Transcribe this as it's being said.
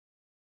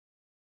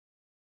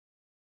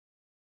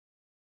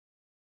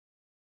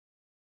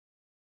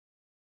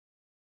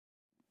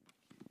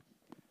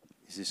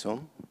Is this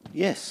on?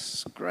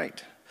 Yes,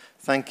 great.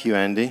 Thank you,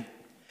 Andy.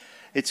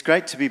 It's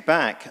great to be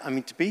back. I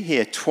mean, to be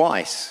here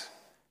twice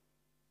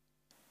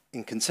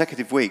in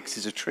consecutive weeks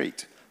is a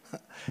treat.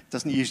 It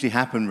doesn't usually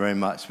happen very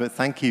much, but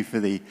thank you for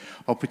the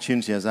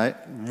opportunity.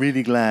 I'm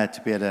really glad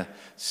to be able to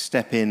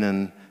step in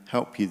and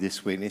help you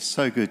this week. And it's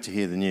so good to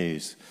hear the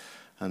news,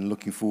 and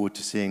looking forward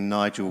to seeing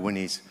Nigel when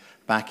he's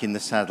back in the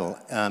saddle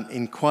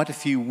in quite a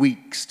few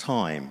weeks'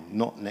 time,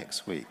 not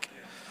next week.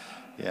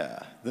 Yeah,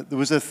 there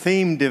was a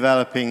theme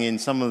developing in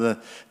some of the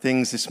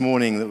things this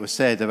morning that were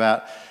said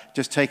about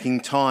just taking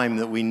time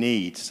that we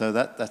need, so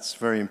that's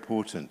very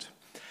important.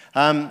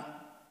 Linda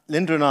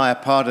and I are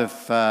part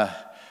of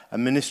a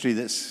ministry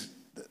that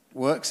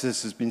works,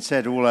 as has been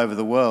said, all over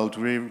the world.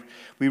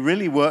 We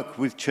really work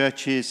with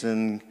churches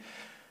and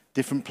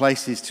different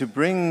places to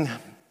bring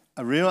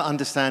a real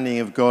understanding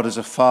of God as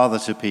a father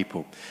to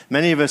people.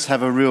 Many of us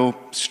have a real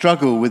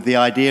struggle with the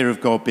idea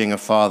of God being a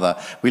father.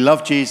 We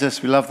love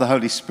Jesus, we love the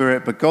Holy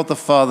Spirit, but God the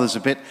Father's a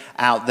bit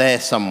out there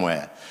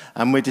somewhere.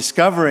 And we're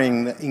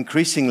discovering that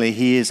increasingly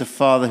he is a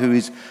father who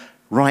is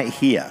right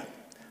here,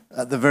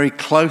 at the very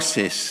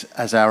closest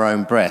as our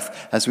own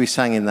breath, as we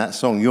sang in that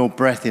song, your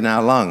breath in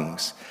our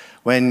lungs.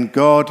 When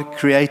God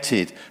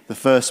created the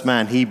first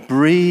man, he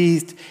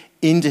breathed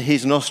into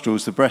his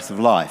nostrils the breath of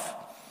life.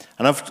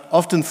 And I've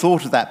often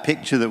thought of that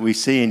picture that we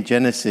see in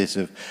Genesis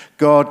of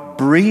God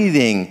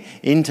breathing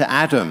into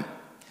Adam,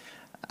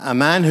 a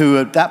man who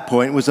at that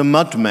point was a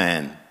mud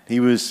man.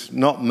 He was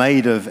not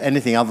made of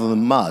anything other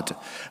than mud.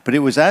 But it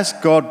was as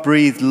God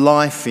breathed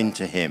life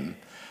into him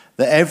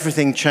that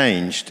everything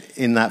changed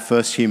in that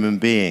first human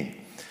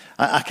being.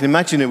 I can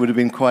imagine it would have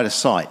been quite a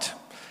sight.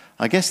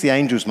 I guess the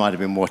angels might have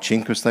been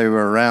watching because they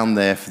were around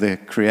there for the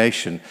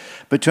creation.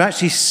 But to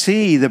actually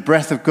see the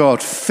breath of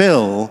God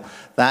fill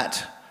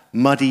that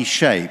muddy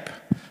shape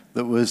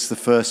that was the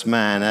first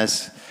man,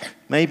 as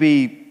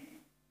maybe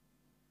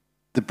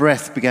the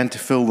breath began to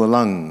fill the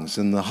lungs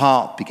and the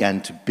heart began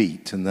to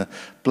beat and the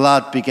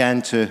blood began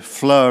to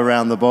flow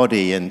around the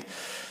body and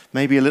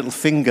maybe a little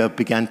finger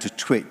began to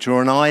twitch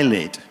or an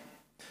eyelid.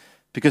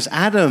 Because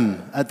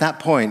Adam, at that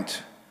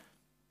point,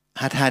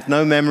 had had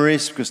no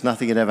memories because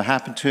nothing had ever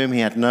happened to him. He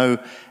had no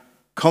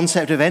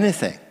concept of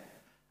anything.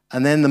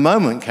 And then the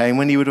moment came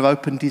when he would have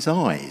opened his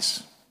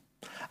eyes.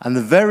 And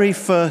the very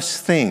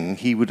first thing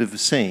he would have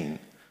seen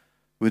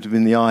would have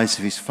been the eyes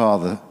of his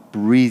father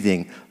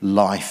breathing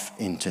life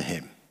into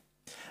him.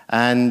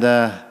 And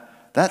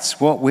that's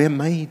what we're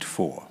made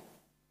for.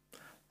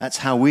 That's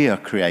how we are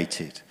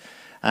created.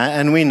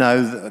 And we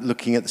know, that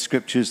looking at the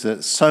scriptures,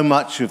 that so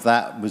much of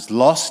that was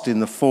lost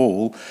in the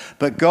fall,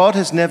 but God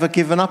has never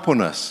given up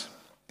on us.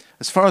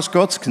 As far as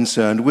God's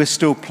concerned, we're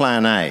still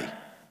plan A.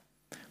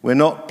 We're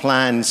not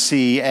plan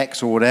C,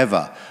 X, or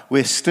whatever.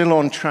 We're still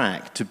on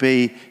track to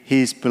be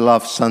his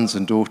beloved sons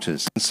and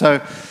daughters. And so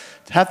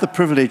to have the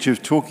privilege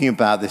of talking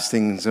about these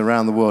things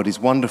around the world is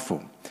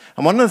wonderful.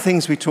 And one of the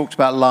things we talked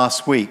about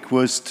last week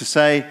was to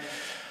say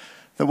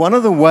that one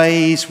of the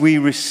ways we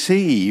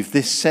receive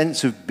this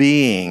sense of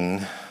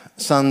being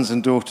sons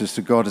and daughters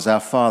to God as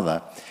our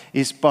Father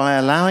is by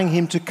allowing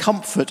him to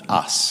comfort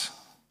us.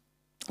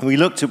 We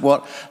looked at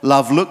what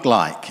love looked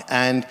like,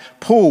 and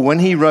Paul, when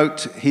he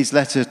wrote his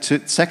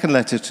second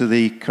letter to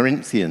the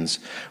Corinthians,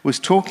 was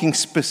talking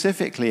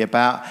specifically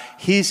about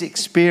his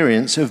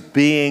experience of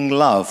being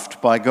loved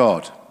by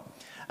God.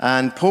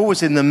 And Paul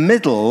was in the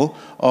middle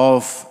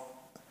of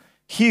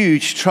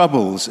huge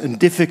troubles and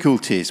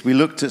difficulties. We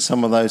looked at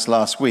some of those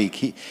last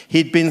week.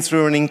 He'd been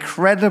through an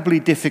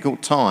incredibly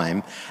difficult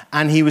time,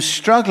 and he was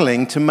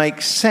struggling to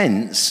make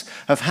sense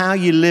of how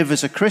you live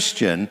as a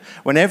Christian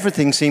when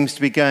everything seems to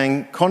be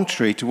going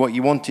contrary to what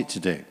you want it to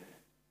do,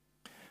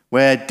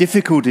 where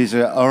difficulties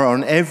are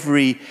on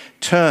every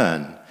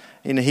turn.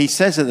 You know, he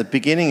says at the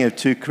beginning of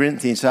 2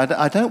 Corinthians,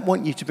 I don't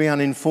want you to be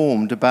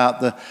uninformed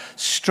about the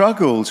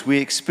struggles we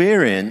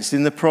experienced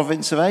in the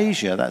province of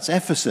Asia. That's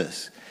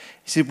Ephesus.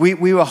 He said,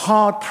 we were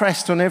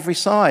hard-pressed on every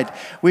side.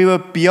 We were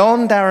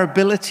beyond our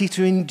ability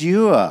to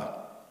endure.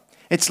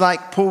 It's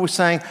like Paul was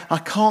saying, I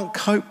can't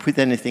cope with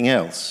anything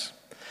else.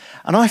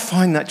 And I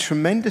find that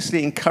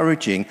tremendously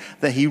encouraging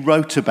that he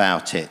wrote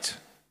about it.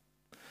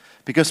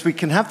 Because we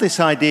can have this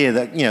idea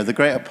that, you know, the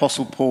great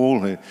apostle Paul,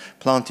 who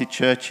planted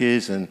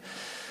churches and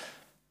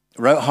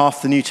wrote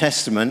half the New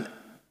Testament,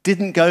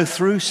 didn't go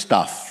through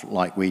stuff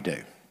like we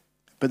do.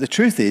 But the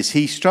truth is,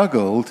 he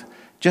struggled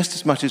just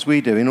as much as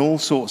we do in all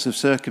sorts of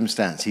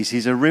circumstances.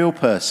 He's a real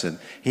person.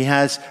 He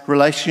has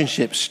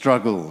relationship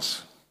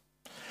struggles.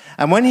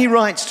 And when he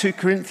writes 2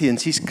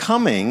 Corinthians, he's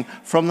coming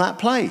from that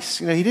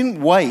place. You know, he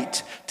didn't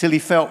wait till he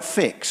felt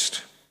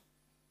fixed.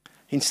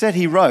 Instead,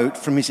 he wrote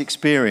from his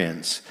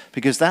experience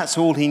because that's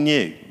all he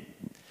knew.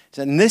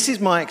 And this is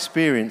my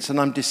experience,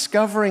 and I'm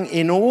discovering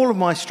in all of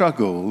my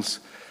struggles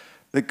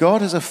that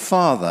God as a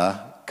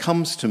father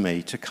comes to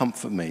me to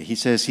comfort me. He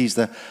says he's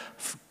the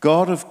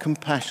God of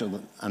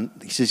compassion, and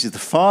he says he's the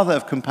Father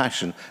of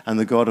compassion and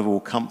the God of all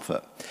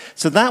comfort.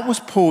 So that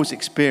was Paul's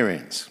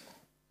experience.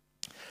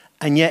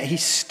 And yet he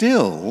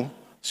still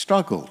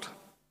struggled.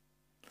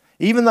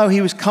 Even though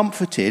he was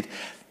comforted,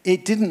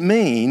 it didn't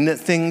mean that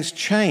things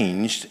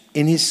changed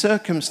in his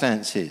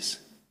circumstances.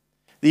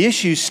 The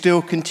issues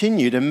still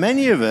continued, and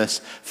many of us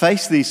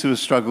face these sort of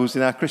struggles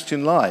in our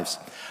Christian lives.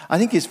 I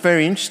think it's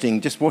very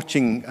interesting, just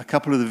watching a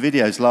couple of the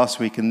videos last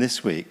week and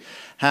this week,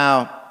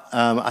 how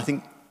I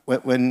think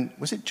when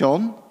was it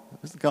John?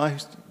 Was the guy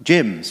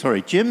Jim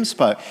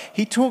spoke.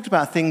 He talked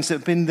about things that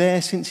have been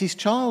there since his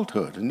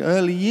childhood and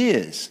early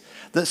years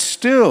that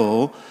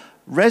still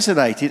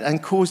resonated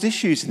and caused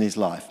issues in his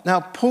life. Now,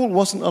 Paul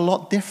wasn't a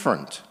lot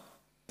different.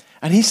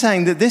 And he's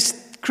saying that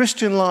this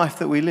Christian life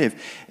that we live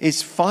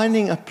is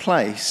finding a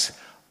place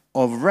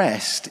of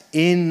rest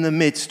in the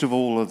midst of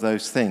all of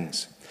those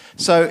things.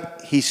 So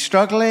he's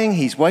struggling,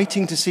 he's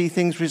waiting to see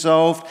things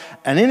resolved,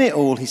 and in it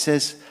all he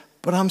says,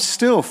 but I'm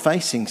still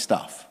facing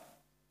stuff.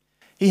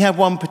 He had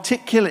one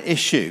particular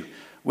issue,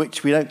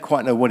 which we don't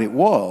quite know what it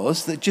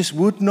was, that just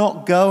would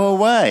not go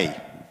away.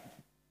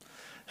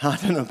 I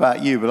don't know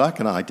about you, but I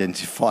can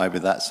identify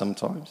with that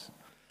sometimes.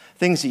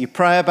 Things that you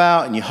pray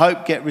about and you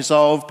hope get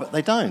resolved, but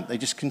they don't. They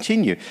just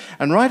continue.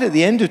 And right at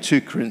the end of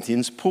 2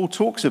 Corinthians, Paul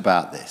talks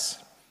about this.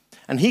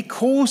 And he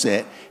calls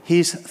it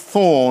his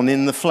thorn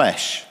in the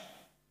flesh.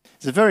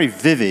 It's a very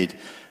vivid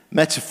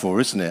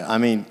metaphor, isn't it? I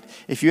mean,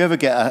 if you ever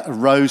get a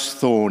rose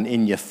thorn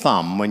in your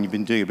thumb when you've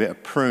been doing a bit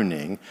of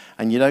pruning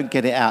and you don't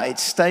get it out, it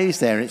stays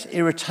there and it's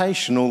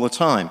irritation all the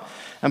time.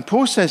 And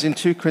Paul says in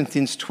 2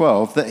 Corinthians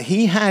 12 that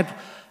he had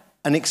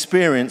an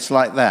experience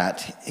like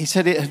that. He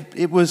said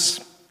it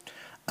was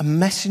a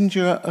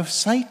messenger of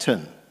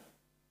Satan.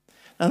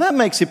 Now that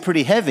makes it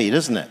pretty heavy,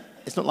 doesn't it?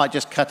 It's not like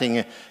just getting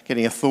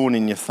a thorn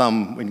in your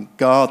thumb when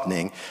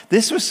gardening.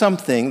 This was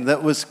something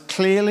that was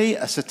clearly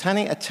a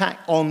satanic attack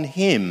on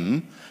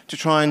him to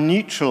try and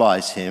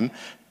neutralize him,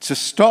 to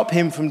stop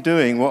him from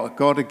doing what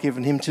God had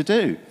given him to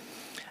do.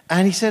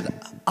 And he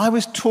said, I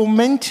was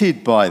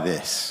tormented by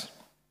this.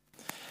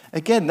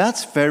 Again,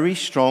 that's very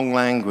strong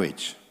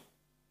language.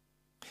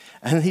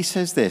 And he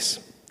says this,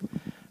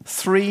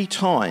 3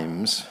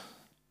 times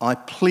I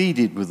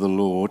pleaded with the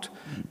Lord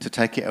to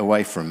take it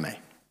away from me.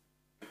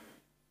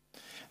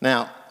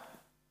 Now,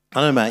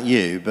 I don't know about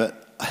you,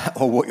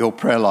 or what your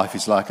prayer life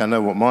is like, I know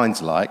what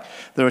mine's like.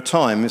 There are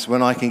times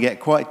when I can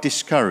get quite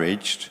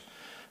discouraged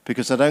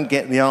because I don't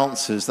get the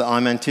answers that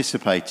I'm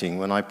anticipating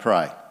when I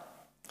pray.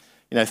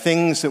 You know,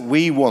 things that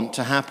we want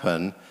to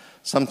happen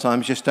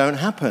sometimes just don't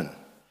happen.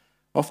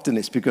 Often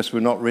it's because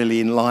we're not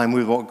really in line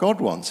with what God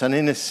wants. And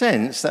in a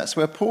sense, that's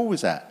where Paul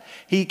was at.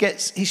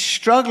 He's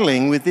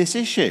struggling with this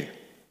issue.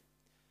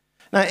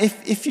 Now,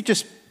 if you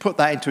just put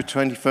that into a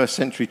 21st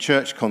century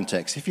church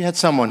context, if you had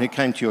someone who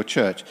came to your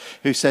church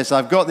who says,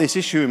 I've got this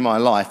issue in my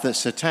life that's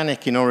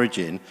satanic in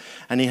origin,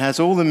 and he has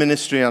all the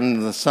ministry under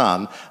the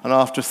sun, and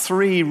after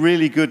 3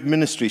 really good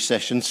ministry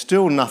sessions,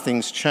 still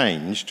nothing's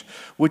changed,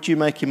 would you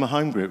make him a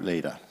home group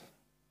leader?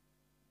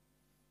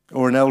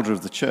 Or an elder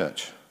of the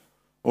church?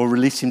 Or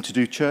release him to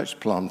do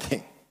church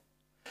planting?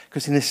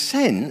 Because in a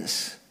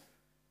sense,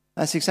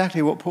 that's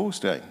exactly what Paul's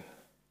doing.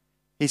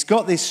 He's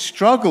got this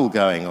struggle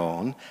going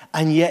on,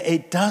 and yet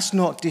it does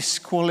not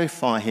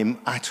disqualify him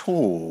at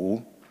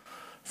all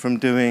from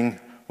doing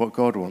what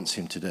God wants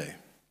him to do.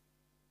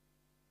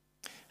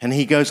 And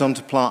he goes on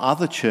to plant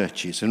other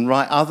churches and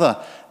write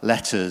other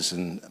letters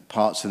and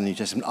parts of the New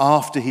Testament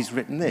after he's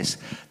written this.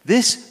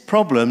 This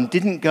problem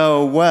didn't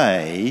go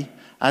away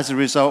as a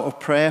result of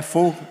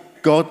prayerful,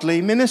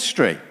 godly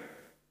ministry.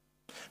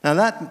 Now,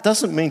 that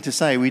doesn't mean to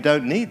say we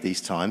don't need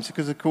these times,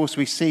 because, of course,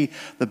 we see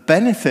the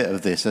benefit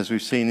of this, as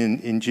we've seen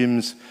in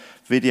Jim's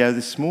video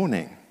this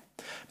morning.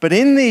 But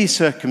in these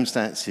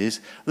circumstances,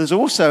 there's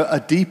also a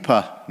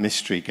deeper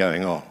mystery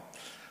going on.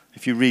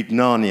 If you read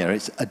Narnia,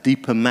 it's a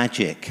deeper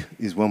magic,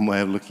 is one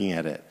way of looking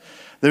at it.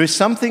 There is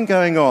something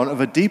going on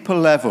of a deeper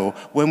level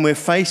when we're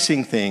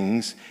facing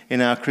things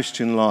in our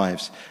Christian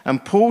lives.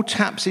 And Paul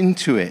taps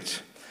into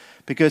it,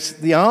 because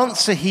the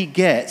answer he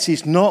gets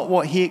is not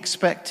what he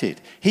expected.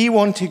 He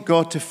wanted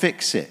God to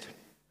fix it.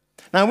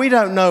 Now, we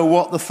don't know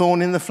what the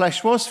thorn in the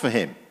flesh was for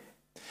him.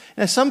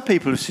 Now, some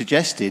people have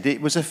suggested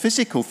it was a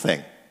physical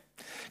thing,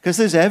 because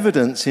there's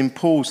evidence in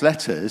Paul's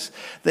letters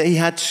that he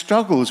had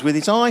struggles with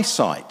his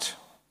eyesight.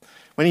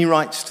 When he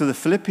writes to the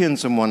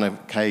Philippians on one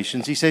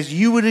occasion, he says,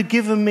 you would have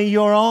given me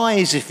your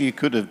eyes if you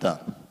could have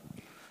done.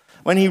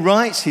 When he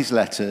writes his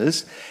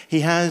letters, he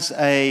has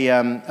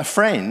a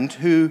friend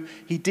who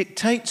he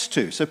dictates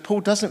to. So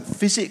Paul doesn't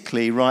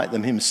physically write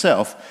them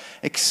himself,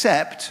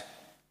 except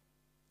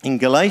in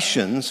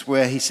Galatians,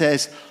 where he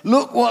says,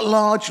 look what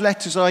large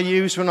letters I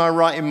use when I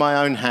write in my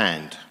own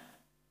hand.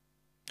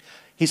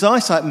 His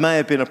eyesight may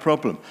have been a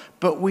problem,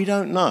 but we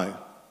don't know.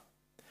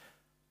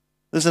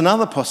 There's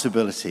another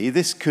possibility.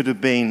 This could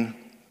have been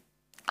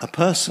a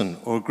person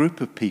or a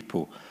group of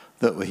people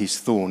that were his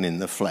thorn in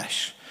the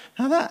flesh.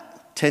 Now that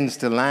tends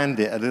to land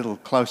it a little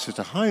closer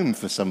to home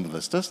for some of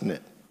us, doesn't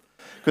it?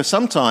 Because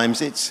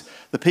sometimes it's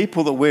the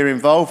people that we're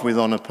involved with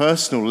on a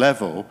personal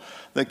level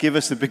that give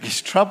us the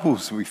biggest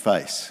troubles we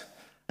face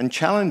and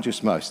challenge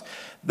us most.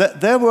 That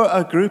there were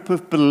a group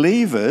of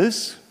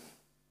believers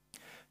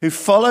who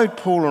followed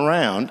Paul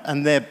around,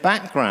 and their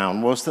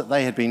background was that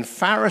they had been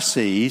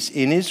Pharisees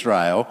in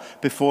Israel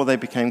before they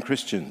became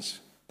Christians.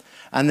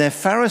 And their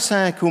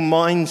Pharisaical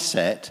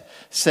mindset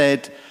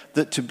said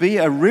that to be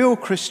a real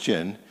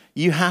Christian,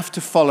 you have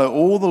to follow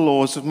all the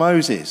laws of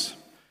Moses,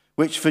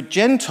 which for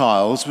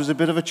Gentiles was a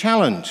bit of a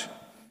challenge,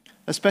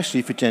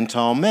 especially for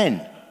Gentile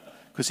men,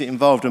 because it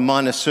involved a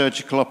minor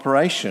surgical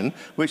operation,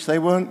 which they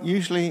weren't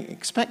usually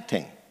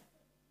expecting.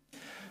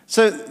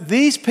 So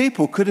these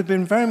people could have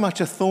been very much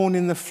a thorn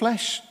in the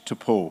flesh to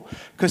Paul,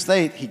 because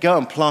he'd go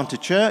and plant a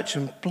church,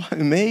 and blow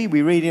me,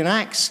 we read in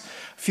Acts,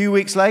 a few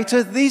weeks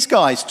later, these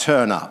guys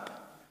turn up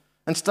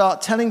and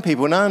start telling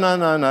people, no,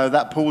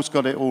 that Paul's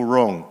got it all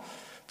wrong.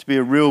 To be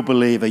a real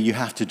believer, you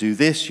have to do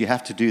this, you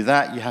have to do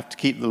that, you have to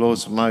keep the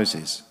laws of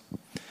Moses.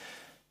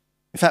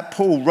 In fact,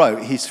 Paul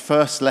wrote his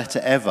first letter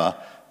ever,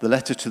 the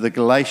letter to the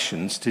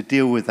Galatians, to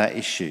deal with that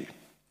issue.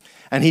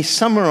 And he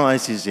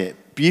summarizes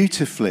it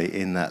beautifully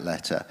in that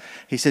letter.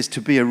 He says,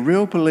 to be a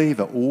real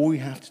believer, all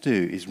you have to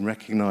do is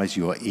recognize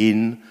you are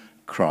in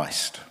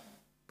Christ.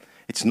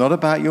 It's not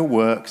about your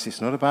works.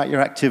 It's not about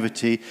your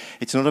activity.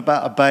 It's not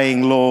about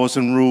obeying laws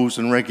and rules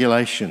and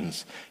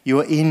regulations. You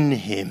are in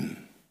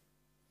him.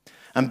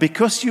 And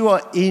because you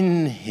are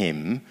in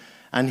him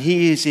and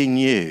he is in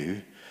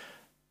you,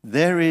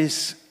 there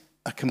is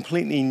a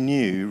completely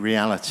new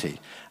reality.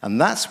 And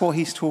that's what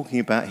he's talking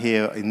about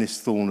here in this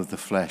thorn of the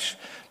flesh.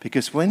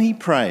 Because when he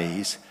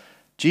prays,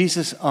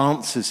 Jesus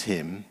answers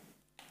him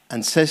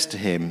and says to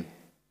him,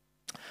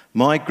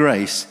 my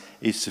grace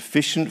is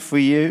sufficient for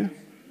you,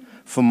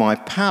 for my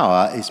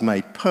power is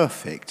made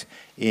perfect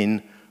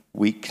in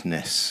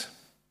weakness.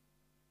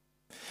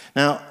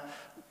 Now,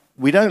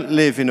 we don't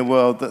live in a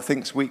world that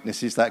thinks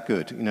weakness is that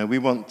good. You know, we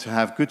want to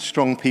have good,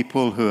 strong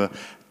people who are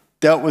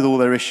dealt with all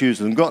their issues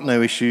and got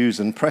no issues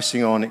and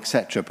pressing on,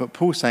 etc. But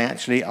Paul's saying,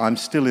 actually, I'm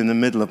still in the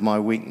middle of my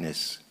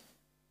weakness.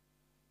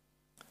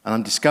 And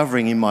I'm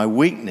discovering in my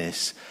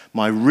weakness,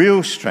 my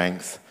real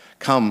strength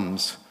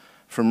comes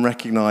from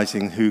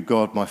recognizing who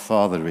God my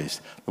Father is,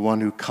 the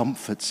one who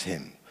comforts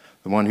him,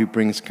 the one who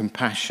brings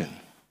compassion.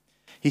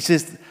 He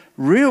says,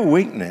 real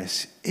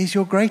weakness is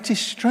your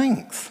greatest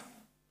strength.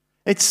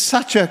 It's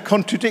such a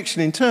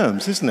contradiction in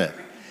terms, isn't it?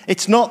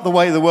 It's not the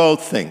way the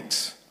world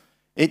thinks.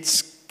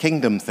 It's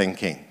kingdom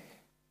thinking.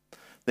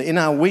 That in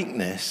our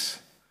weakness,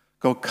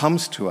 God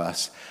comes to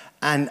us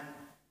and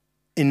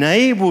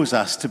enables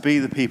us to be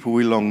the people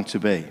we long to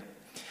be.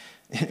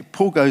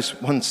 Paul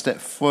goes one step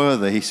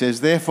further. He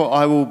says, therefore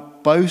I will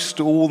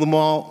boast all the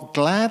more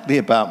gladly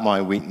about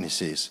my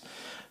weaknesses,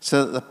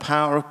 so that the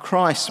power of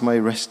Christ may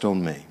rest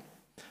on me.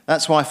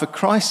 That's why for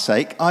Christ's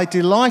sake I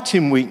delight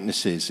in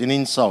weaknesses, in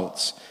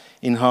insults,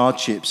 in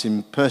hardships,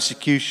 in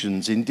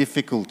persecutions, in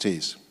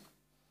difficulties.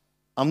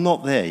 I'm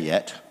not there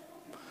yet.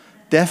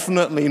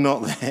 Definitely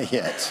not there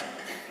yet.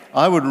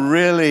 I would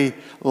really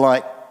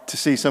like to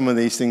see some of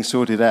these things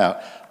sorted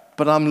out.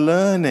 But I'm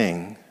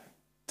learning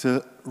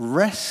to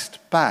rest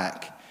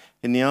back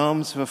in the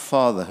arms of a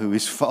Father who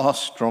is far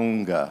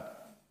stronger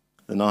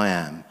than I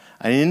am.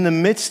 And in the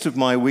midst of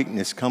my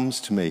weakness comes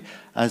to me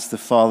as the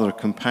Father of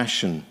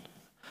compassion,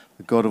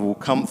 the God of all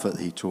comfort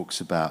that he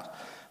talks about.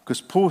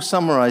 Because Paul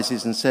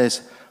summarizes and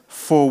says,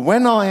 for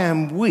when I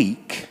am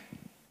weak,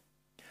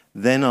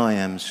 then I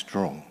am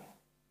strong.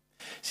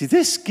 See,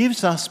 this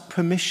gives us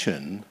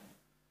permission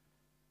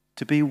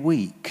to be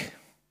weak.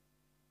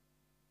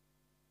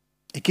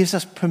 It gives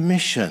us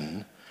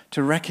permission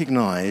to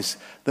recognize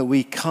that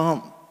we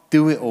can't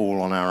do it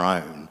all on our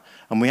own,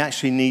 and we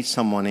actually need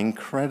someone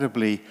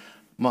incredibly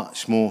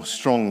much more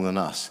strong than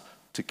us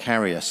to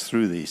carry us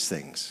through these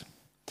things.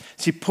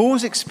 See,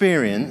 Paul's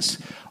experience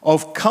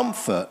of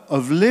comfort,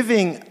 of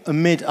living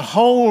amid a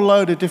whole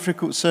load of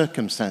difficult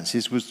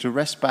circumstances, was to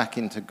rest back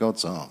into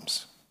God's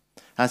arms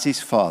as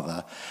his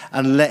Father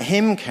and let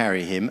him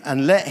carry him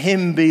and let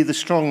him be the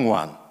strong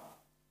one,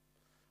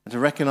 and to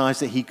recognize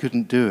that he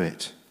couldn't do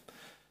it.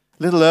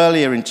 A little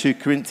earlier in 2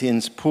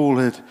 Corinthians, Paul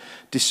had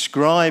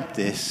described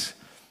this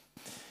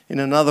in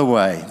another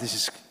way. This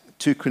is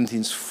 2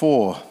 Corinthians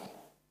 4,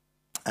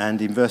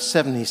 and in verse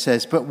 7 he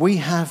says, but we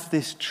have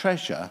this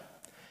treasure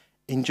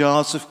in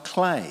jars of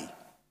clay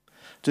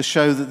to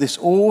show that this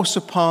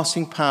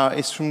all-surpassing power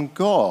is from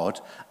God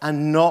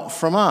and not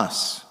from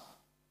us.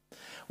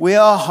 We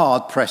are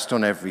hard-pressed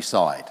on every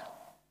side,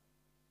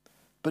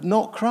 but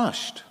not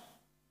crushed.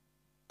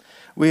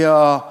 We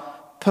are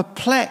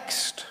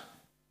perplexed.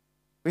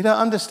 We don't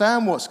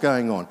understand what's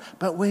going on,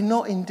 but we're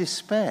not in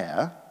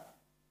despair.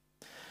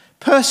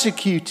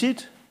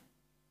 Persecuted,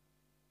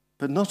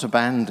 but not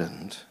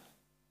abandoned.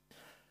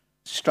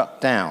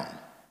 Struck down,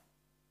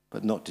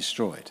 but not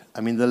destroyed.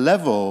 I mean, the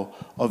level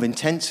of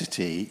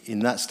intensity in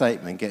that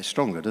statement gets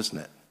stronger, doesn't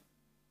it?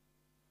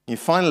 And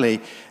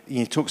finally,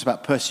 he talks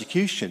about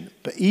persecution,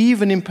 but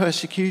even in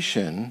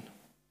persecution,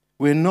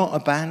 we're not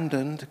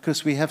abandoned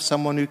because we have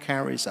someone who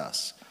carries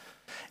us.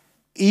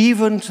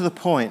 Even to the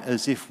point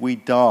as if we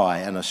die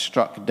and are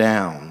struck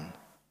down,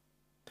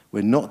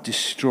 we're not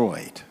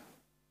destroyed.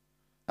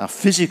 Our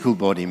physical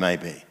body may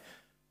be,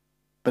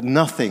 But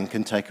nothing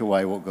can take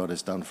away what God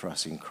has done for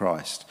us in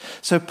Christ.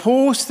 So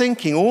Paul's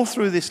thinking all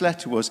through this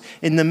letter was,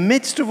 in the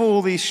midst of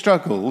all these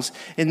struggles,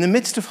 in the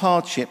midst of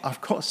hardship, I've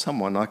got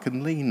someone I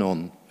can lean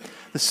on.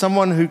 There's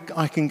someone who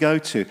I can go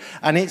to.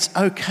 And it's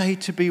okay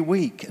to be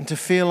weak and to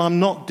feel I'm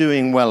not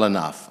doing well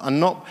enough. I'm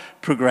not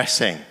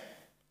progressing.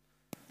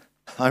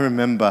 I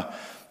remember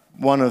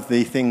one of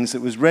the things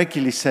that was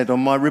regularly said on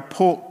my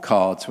report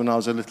cards when I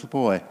was a little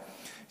boy.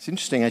 It's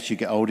interesting, as you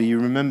get older, you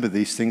remember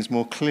these things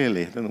more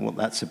clearly. I don't know what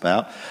that's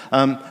about.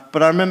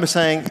 But I remember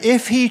saying,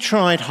 if he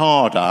tried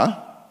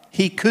harder,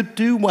 he could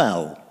do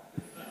well.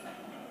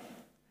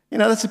 You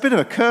know, that's a bit of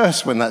a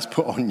curse when that's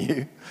put on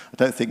you. I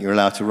don't think you're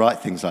allowed to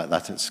write things like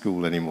that at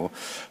school anymore.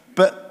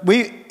 But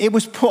it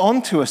was put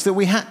onto us that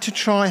we had to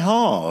try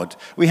hard.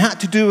 We had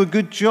to do a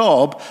good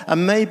job,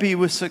 and maybe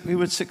we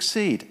would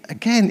succeed.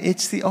 Again,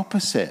 it's the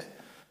opposite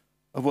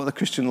of what the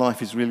Christian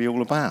life is really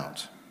all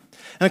about.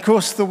 And of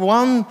course, the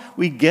one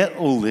we get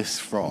all this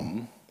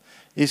from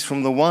is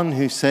from the one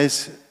who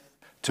says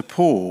to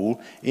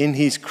Paul, in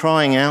his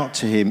crying out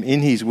to him,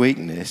 in his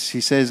weakness, he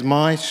says,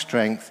 my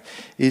strength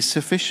is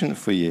sufficient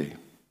for you.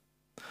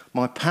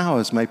 My power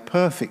is made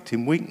perfect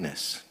in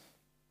weakness.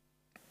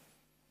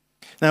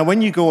 Now,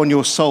 when you go on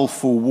your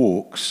soulful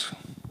walks,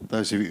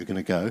 those of you who are going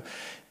to go,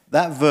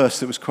 that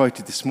verse that was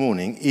quoted this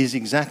morning is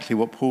exactly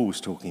what Paul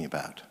was talking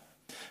about.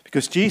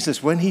 Because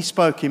Jesus, when he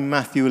spoke in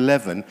Matthew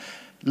 11,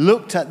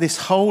 looked at this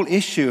whole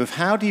issue of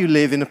how do you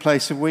live in a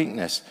place of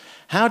weakness?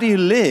 How do you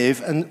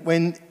live and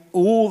when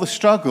all the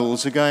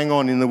struggles are going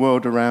on in the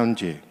world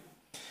around you?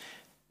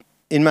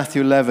 In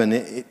Matthew 11,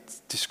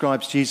 it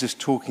describes Jesus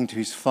talking to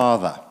his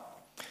Father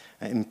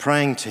and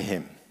praying to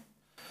him.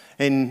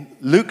 In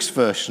Luke's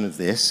version of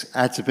this,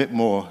 adds a bit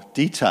more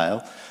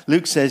detail.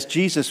 Luke says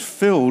Jesus,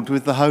 filled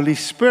with the Holy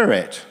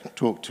Spirit,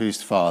 talked to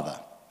his Father.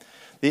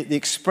 The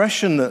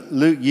expression that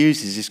Luke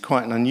uses is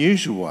quite an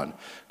unusual one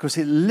because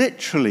it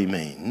literally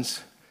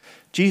means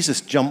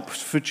Jesus jumped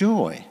for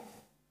joy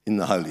in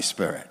the Holy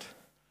Spirit.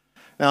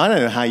 Now, I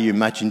don't know how you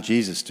imagine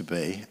Jesus to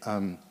be.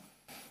 We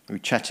were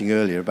chatting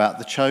earlier about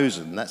the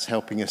chosen. That's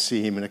helping us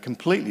see him in a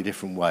completely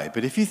different way.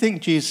 But if you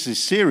think Jesus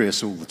is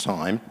serious all the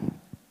time,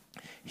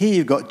 here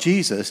you've got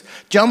Jesus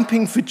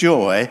jumping for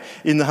joy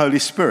in the Holy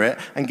Spirit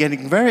and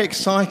getting very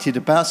excited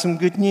about some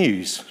good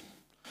news.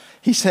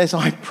 He says,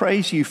 I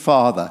praise you,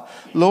 Father,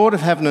 Lord of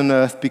heaven and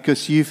earth,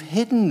 because you've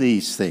hidden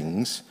these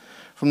things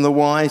from the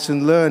wise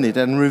and learned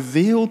and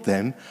revealed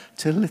them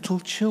to little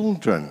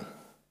children.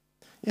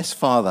 Yes,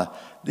 Father,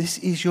 this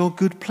is your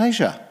good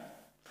pleasure.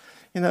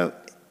 You know,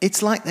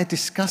 it's like they're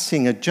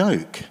discussing a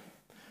joke.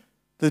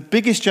 The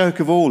biggest joke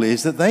of all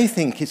is that they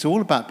think it's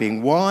all about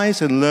being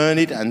wise and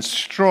learned and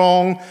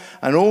strong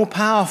and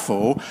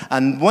all-powerful,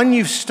 and when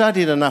you've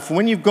studied enough,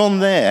 when you've gone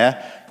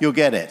there, you'll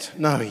get it.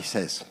 No, he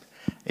says.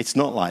 It's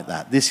not like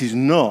that. This is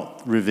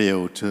not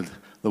revealed to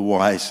the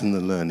wise and the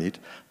learned,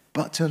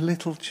 but to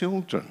little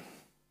children.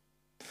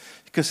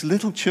 Because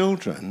little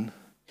children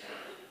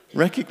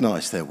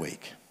recognize they're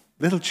weak.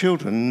 Little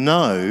children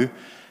know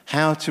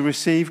how to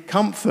receive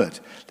comfort.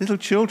 Little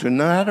children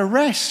know how to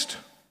rest.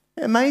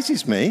 It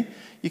amazes me.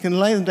 You can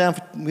lay them down,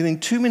 within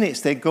 2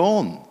 minutes they're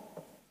gone.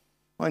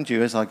 Mind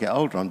you, as I get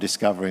older, I'm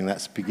discovering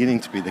that's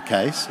beginning to be the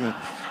case.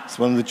 It's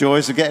one of the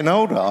joys of getting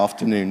older,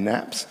 afternoon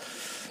naps.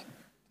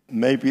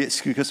 Maybe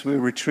it's because we're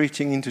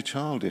retreating into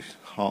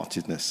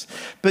childish-heartedness.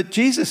 But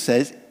Jesus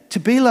says,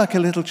 to be like a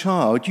little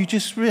child, you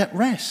just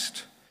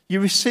rest. You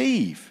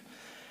receive.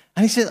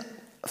 And he said,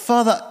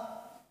 Father,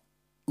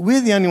 we're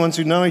the only ones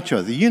who know each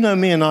other. You know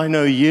me and I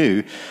know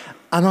you.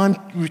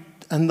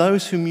 And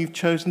those whom you've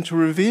chosen to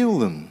reveal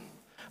them.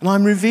 And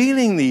I'm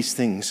revealing these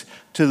things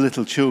to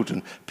little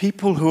children.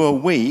 People who are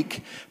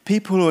weak,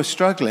 people who are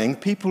struggling,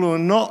 people who are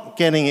not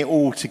getting it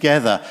all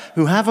together,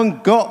 who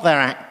haven't got their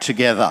act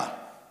together.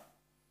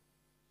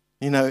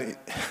 You know,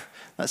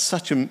 that's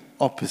such an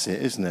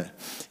opposite, isn't it?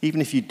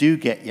 Even if you do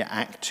get your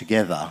act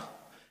together,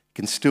 it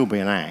can still be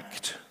an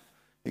act.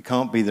 It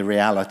can't be the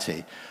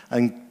reality.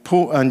 And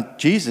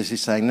Jesus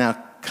is saying,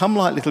 now, come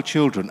like little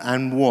children,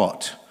 and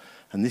what?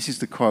 And this is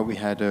the quote we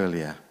had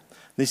earlier.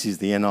 This is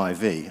the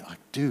NIV. I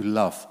do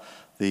love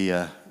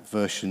the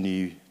version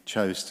you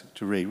chose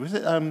to read. Was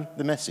it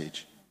the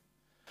Message?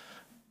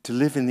 To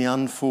live in the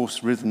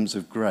unforced rhythms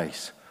of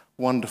grace.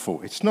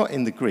 Wonderful. It's not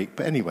in the Greek,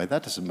 but anyway,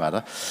 that doesn't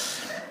matter.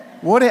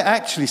 What it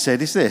actually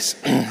said is this: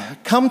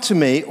 come to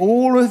me,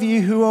 all of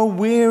you who are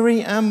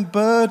weary and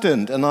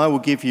burdened, and I will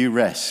give you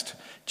rest.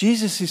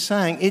 Jesus is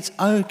saying it's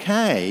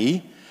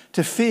okay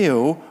to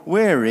feel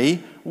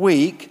weary,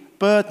 weak,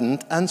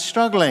 burdened, and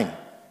struggling.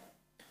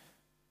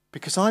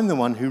 Because I'm the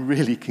one who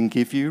really can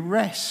give you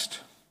rest.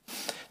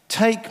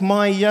 Take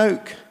my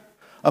yoke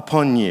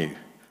upon you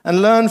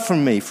and learn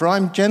from me, for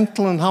I'm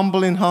gentle and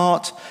humble in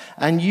heart,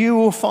 and you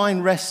will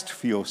find rest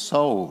for your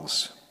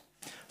souls.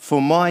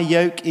 For my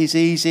yoke is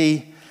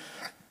easy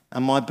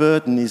and my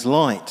burden is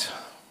light.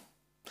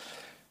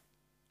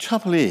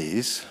 Trouble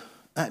is,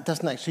 that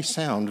doesn't actually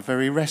sound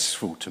very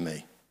restful to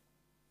me.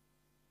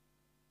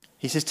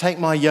 He says, take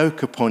my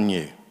yoke upon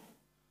you.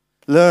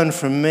 Learn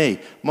from me.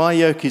 My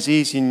yoke is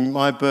easy and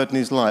my burden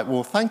is light.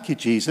 Well, thank you,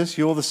 Jesus.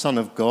 You're the Son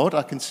of God.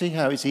 I can see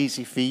how it's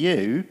easy for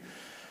you.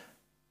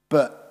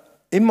 But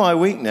in my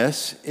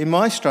weakness, in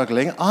my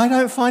struggling, I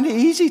don't find it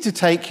easy to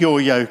take your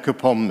yoke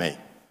upon me.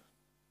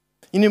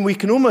 You know, we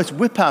can almost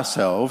whip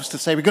ourselves to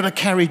say we've got to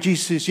carry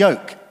Jesus'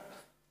 yoke.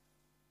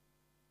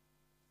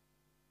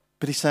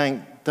 But he's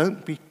saying,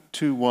 don't be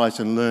too wise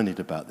and learned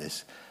about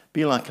this.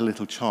 Be like a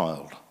little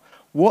child.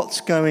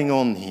 What's going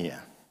on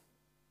here?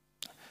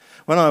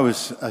 When I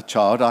was a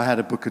child, I had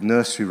a book of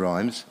nursery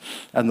rhymes,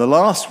 and the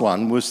last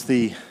one was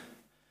the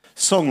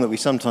song that we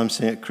sometimes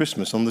sing at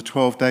Christmas, on the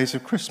 12 days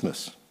of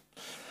Christmas.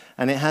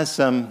 And it has,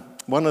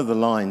 one of the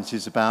lines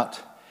is about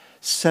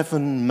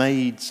 7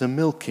 maids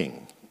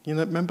a-milking. You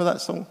know, remember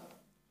that song?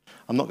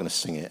 I'm not going to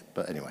sing it,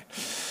 but anyway.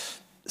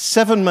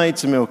 7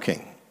 maids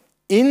a-milking.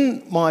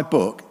 In my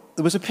book,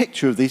 there was a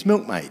picture of these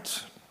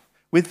milkmaids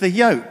with the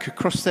yoke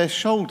across their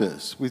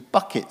shoulders, with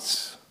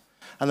buckets.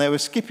 And they were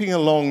skipping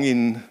along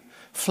in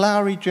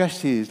flowery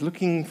dresses,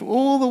 looking for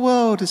all the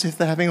world as if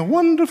they're having a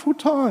wonderful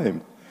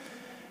time.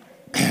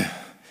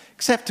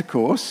 Except, of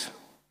course,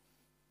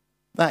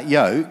 that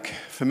yoke,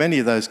 for many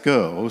of those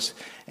girls,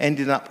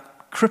 ended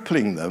up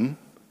crippling them,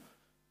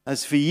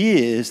 as for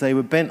years they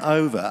were bent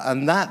over,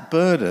 and that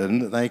burden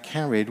that they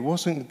carried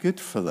wasn't good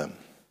for them.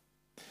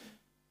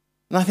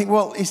 And I think,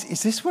 well,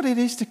 is this what it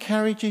is to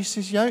carry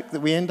Jesus' yoke, that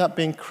we end up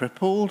being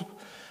crippled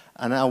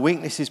and our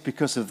weakness is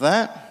because of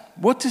that?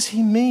 What does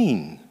he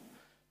mean?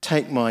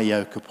 Take my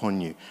yoke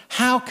upon you.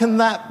 How can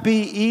that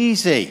be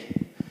easy?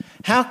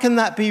 How can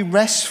that be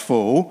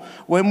restful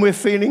when we're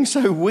feeling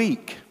so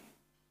weak?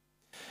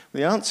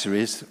 The answer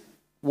is,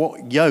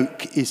 what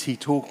yoke is he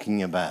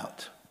talking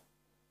about?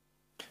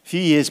 A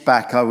few years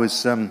back, I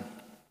was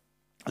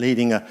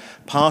leading a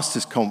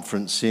pastors'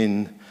 conference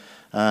in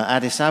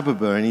Addis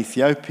Ababa in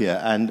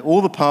Ethiopia, and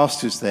all the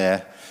pastors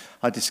there,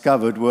 I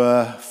discovered,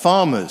 were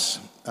farmers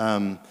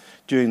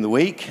during the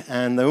week,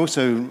 and they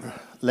also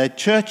led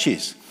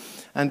churches.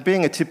 And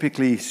being a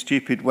typically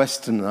stupid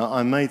Westerner,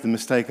 I made the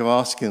mistake of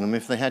asking them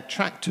if they had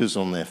tractors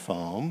on their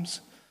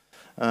farms.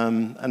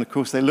 And of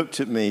course, they looked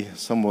at me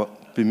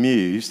somewhat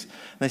bemused.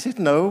 They said,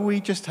 no, we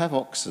just have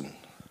oxen.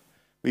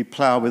 We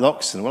plough with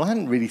oxen. Well, I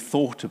hadn't really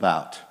thought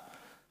about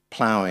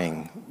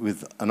ploughing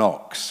with an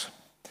ox.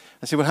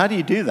 I said, well, how do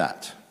you do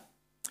that?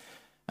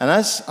 And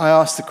as I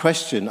asked the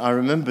question, I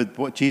remembered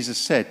what Jesus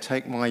said,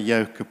 take my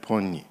yoke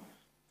upon you.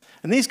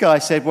 And these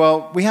guys said,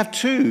 well, we have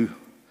 2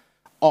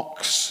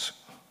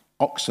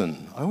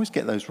 oxen. I always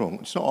get those wrong.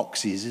 It's not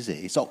oxes, is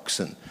it? It's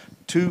oxen.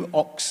 2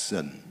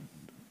 oxen.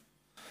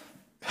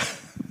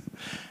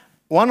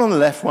 One on the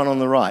left, one on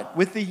the right,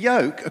 with the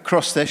yoke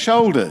across their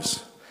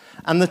shoulders.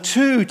 And the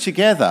 2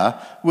 together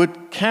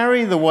would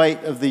carry the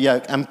weight of the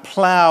yoke and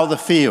plough the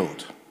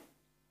field.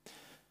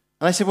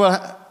 And I said,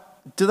 well,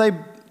 do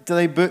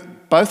they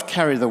both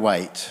carry the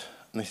weight?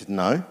 And they said,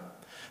 no.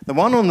 The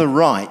one on the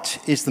right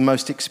is the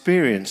most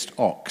experienced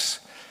ox.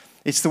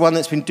 It's the one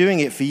that's been doing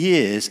it for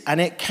years, and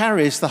it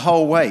carries the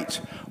whole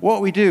weight.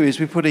 What we do is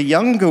we put a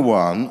younger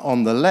one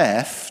on the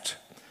left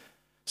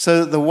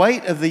so that the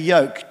weight of the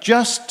yoke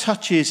just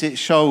touches its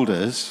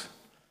shoulders,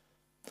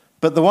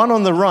 but the one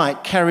on the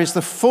right carries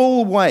the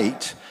full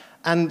weight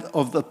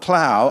of the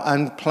plough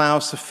and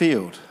ploughs the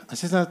field. I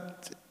said, now,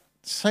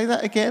 say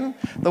that again.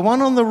 The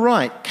one on the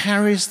right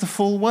carries the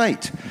full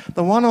weight.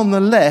 The one on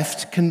the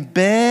left can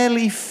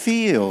barely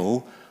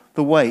feel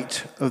the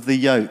weight of the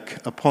yoke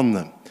upon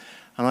them.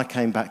 And I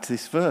came back to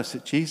this verse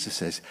that Jesus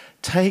says,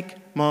 take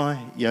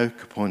my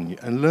yoke upon you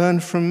and learn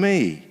from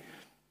me.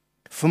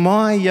 For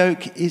my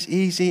yoke is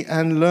easy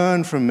and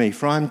learn from me,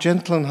 for I am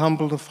gentle and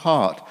humble of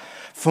heart.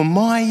 For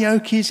my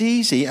yoke is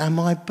easy and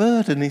my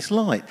burden is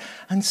light.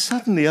 And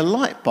suddenly a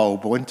light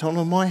bulb went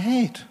on my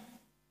head.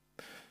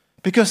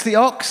 Because the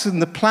oxen,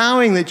 the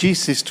ploughing that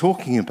Jesus is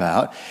talking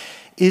about,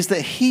 is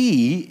that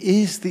he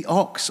is the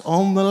ox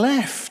on the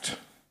left.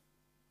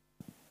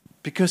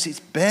 Because it's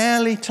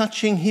barely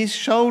touching his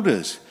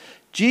shoulders.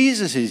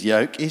 Jesus'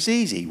 yoke is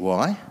easy.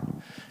 Why?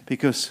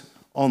 Because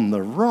on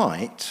the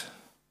right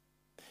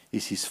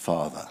is his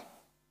Father.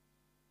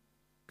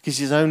 Because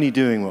he's only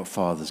doing what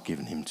Father's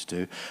given him to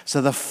do.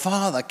 So the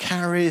Father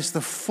carries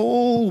the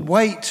full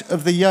weight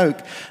of the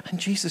yoke, and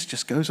Jesus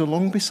just goes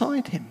along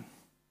beside him,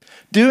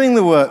 doing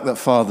the work that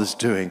Father's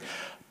doing.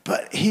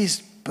 But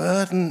his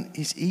burden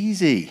is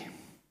easy,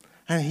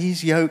 and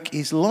his yoke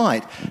is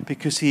light,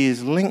 because he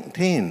is linked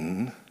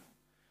in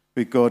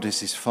with God as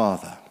his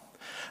Father.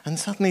 And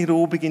suddenly it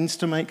all begins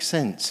to make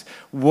sense.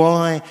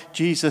 Why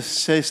Jesus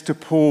says to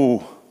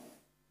Paul,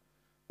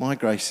 my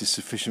grace is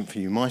sufficient for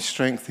you. My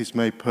strength is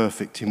made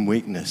perfect in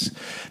weakness.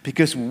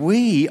 Because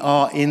we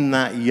are in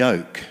that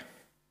yoke.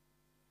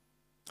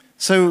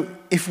 So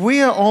if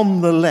we are on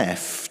the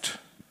left,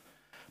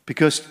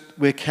 because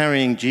we're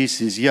carrying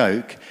Jesus'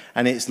 yoke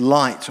and it's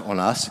light on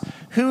us,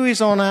 who is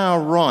on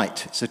our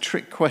right? It's a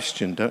trick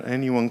question. Don't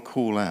anyone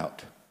call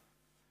out.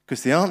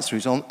 Because the answer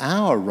is, on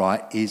our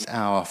right is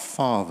our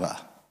Father.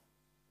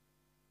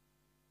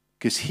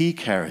 Because he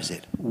carries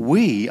it.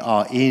 We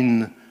are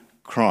in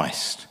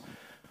Christ.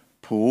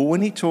 Paul,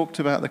 when he talked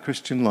about the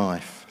Christian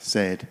life,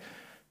 said,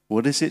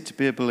 what is it to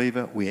be a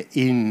believer? We're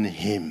in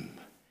him.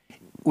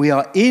 We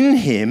are in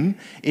him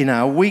in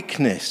our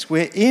weakness.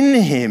 We're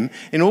in him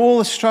in all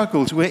the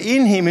struggles. We're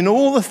in him in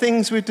all the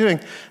things we're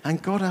doing.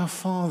 And God our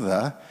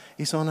Father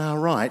is on our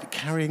right,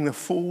 carrying the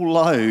full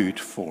load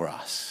for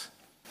us,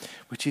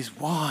 which is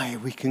why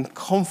we can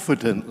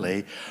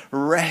confidently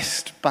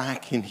rest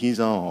back in his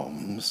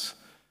arms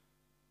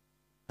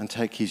and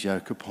take his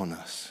yoke upon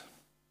us.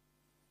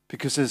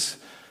 Because as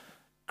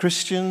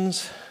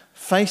Christians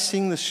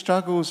facing the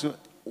struggles of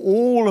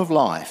all of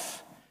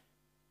life,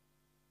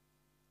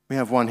 we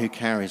have one who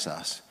carries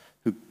us,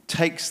 who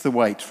takes the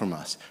weight from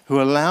us,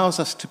 who allows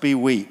us to be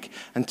weak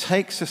and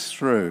takes us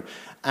through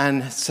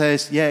and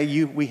says,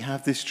 we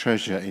have this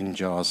treasure in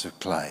jars of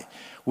clay.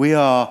 We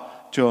are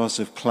jars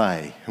of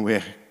clay.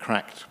 We're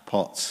cracked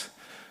pots.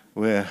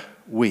 We're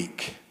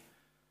weak.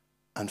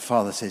 And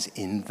Father says,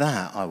 in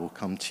that I will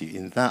come to you.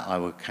 In that I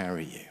will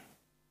carry you.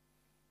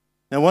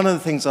 Now, one of the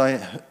things I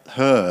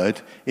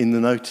heard in the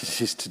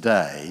notices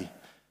today,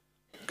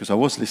 because I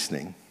was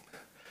listening,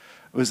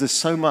 was there's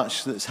so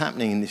much that's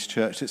happening in this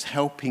church that's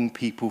helping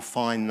people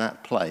find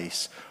that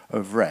place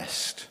of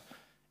rest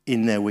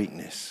in their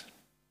weakness.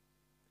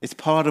 It's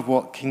part of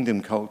what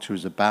kingdom culture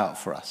is about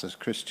for us as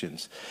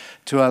Christians,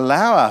 to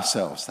allow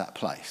ourselves that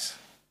place,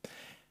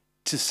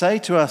 to say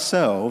to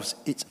ourselves,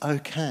 it's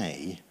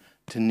okay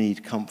to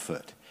need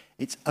comfort.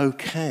 It's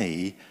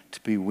okay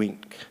to be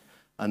weak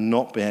and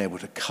not be able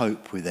to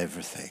cope with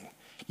everything.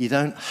 You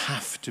don't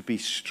have to be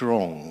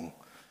strong.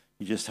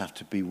 You just have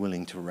to be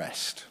willing to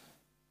rest.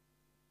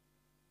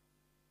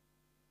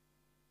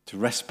 To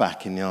rest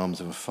back in the arms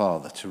of a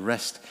Father, to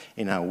rest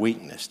in our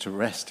weakness, to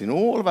rest in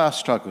all of our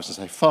struggles and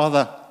say,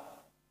 Father,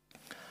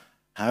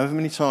 however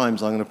many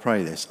times I'm going to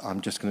pray this, I'm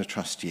just going to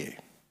trust you.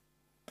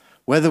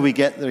 Whether we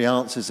get the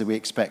answers that we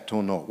expect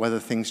or not, whether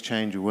things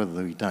change or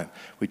whether we don't,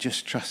 we're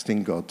just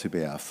trusting God to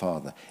be our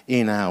Father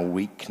in our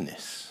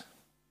weakness.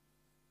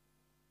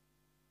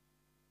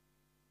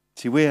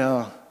 See, we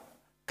are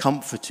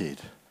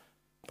comforted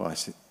by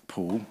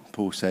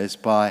Paul says,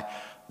 by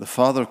the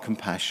Father of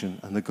compassion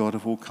and the God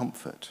of all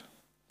comfort.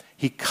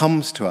 He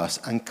comes to us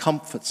and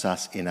comforts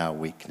us in our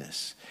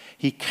weakness.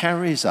 He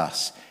carries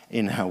us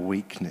in our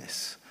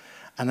weakness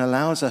and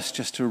allows us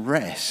just to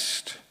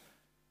rest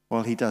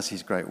while he does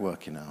his great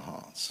work in our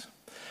hearts.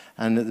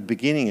 And at the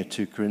beginning of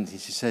 2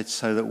 Corinthians, he said,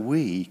 so that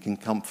we can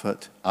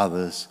comfort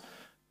others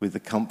with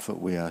the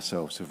comfort we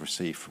ourselves have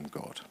received from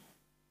God.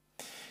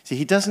 See,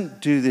 he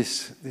doesn't do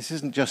this. This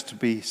isn't just to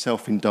be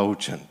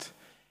self-indulgent.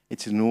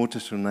 It's in order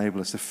to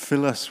enable us, to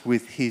fill us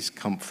with his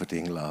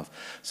comforting love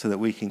so that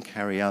we can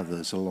carry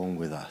others along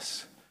with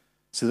us,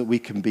 so that we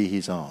can be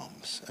his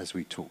arms, as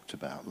we talked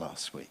about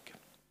last week.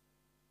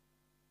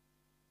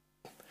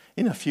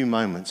 In a few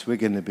moments, we're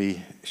going to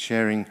be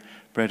sharing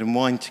bread and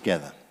wine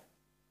together,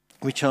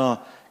 which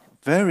are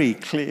very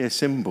clear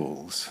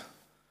symbols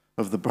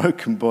of the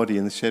broken body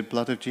and the shed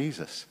blood of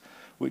Jesus,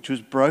 which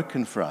was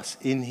broken for us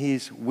in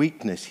his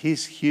weakness.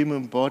 His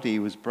human body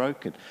was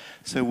broken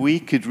so we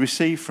could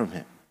receive from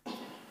him.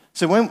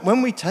 So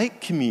when we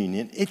take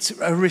communion, it's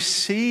a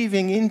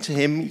receiving into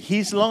him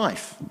his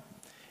life.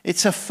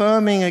 It's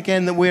affirming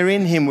again that we're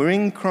in him, we're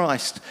in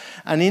Christ,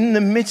 and in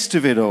the midst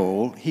of it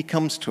all, he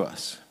comes to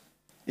us.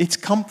 It's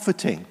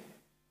comforting.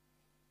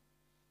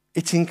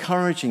 It's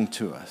encouraging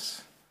to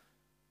us.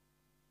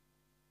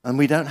 And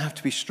we don't have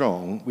to be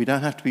strong, we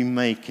don't have to be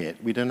make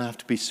it, we don't have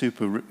to be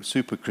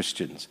super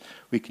Christians.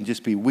 We can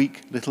just be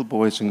weak little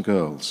boys and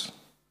girls.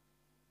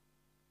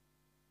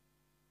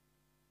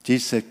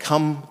 Jesus said,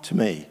 come to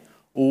me,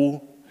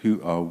 all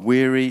who are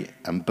weary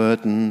and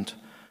burdened,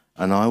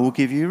 and I will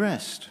give you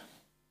rest.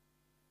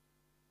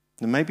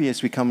 And maybe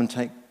as we come and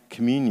take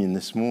communion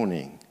this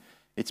morning,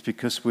 it's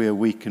because we are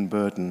weak and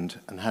burdened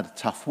and had a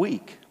tough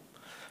week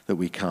that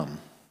we come.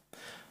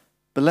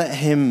 But let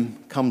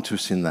him come to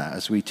us in that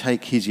as we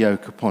take his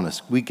yoke upon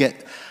us. We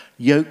get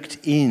yoked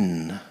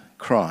in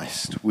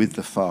Christ with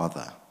the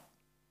Father,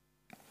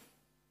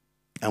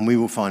 and we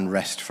will find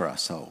rest for our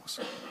souls.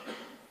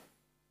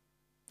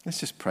 Let's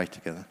just pray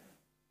together.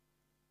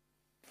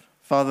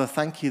 Father,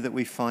 thank you that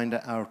we find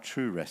our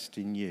true rest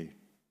in you.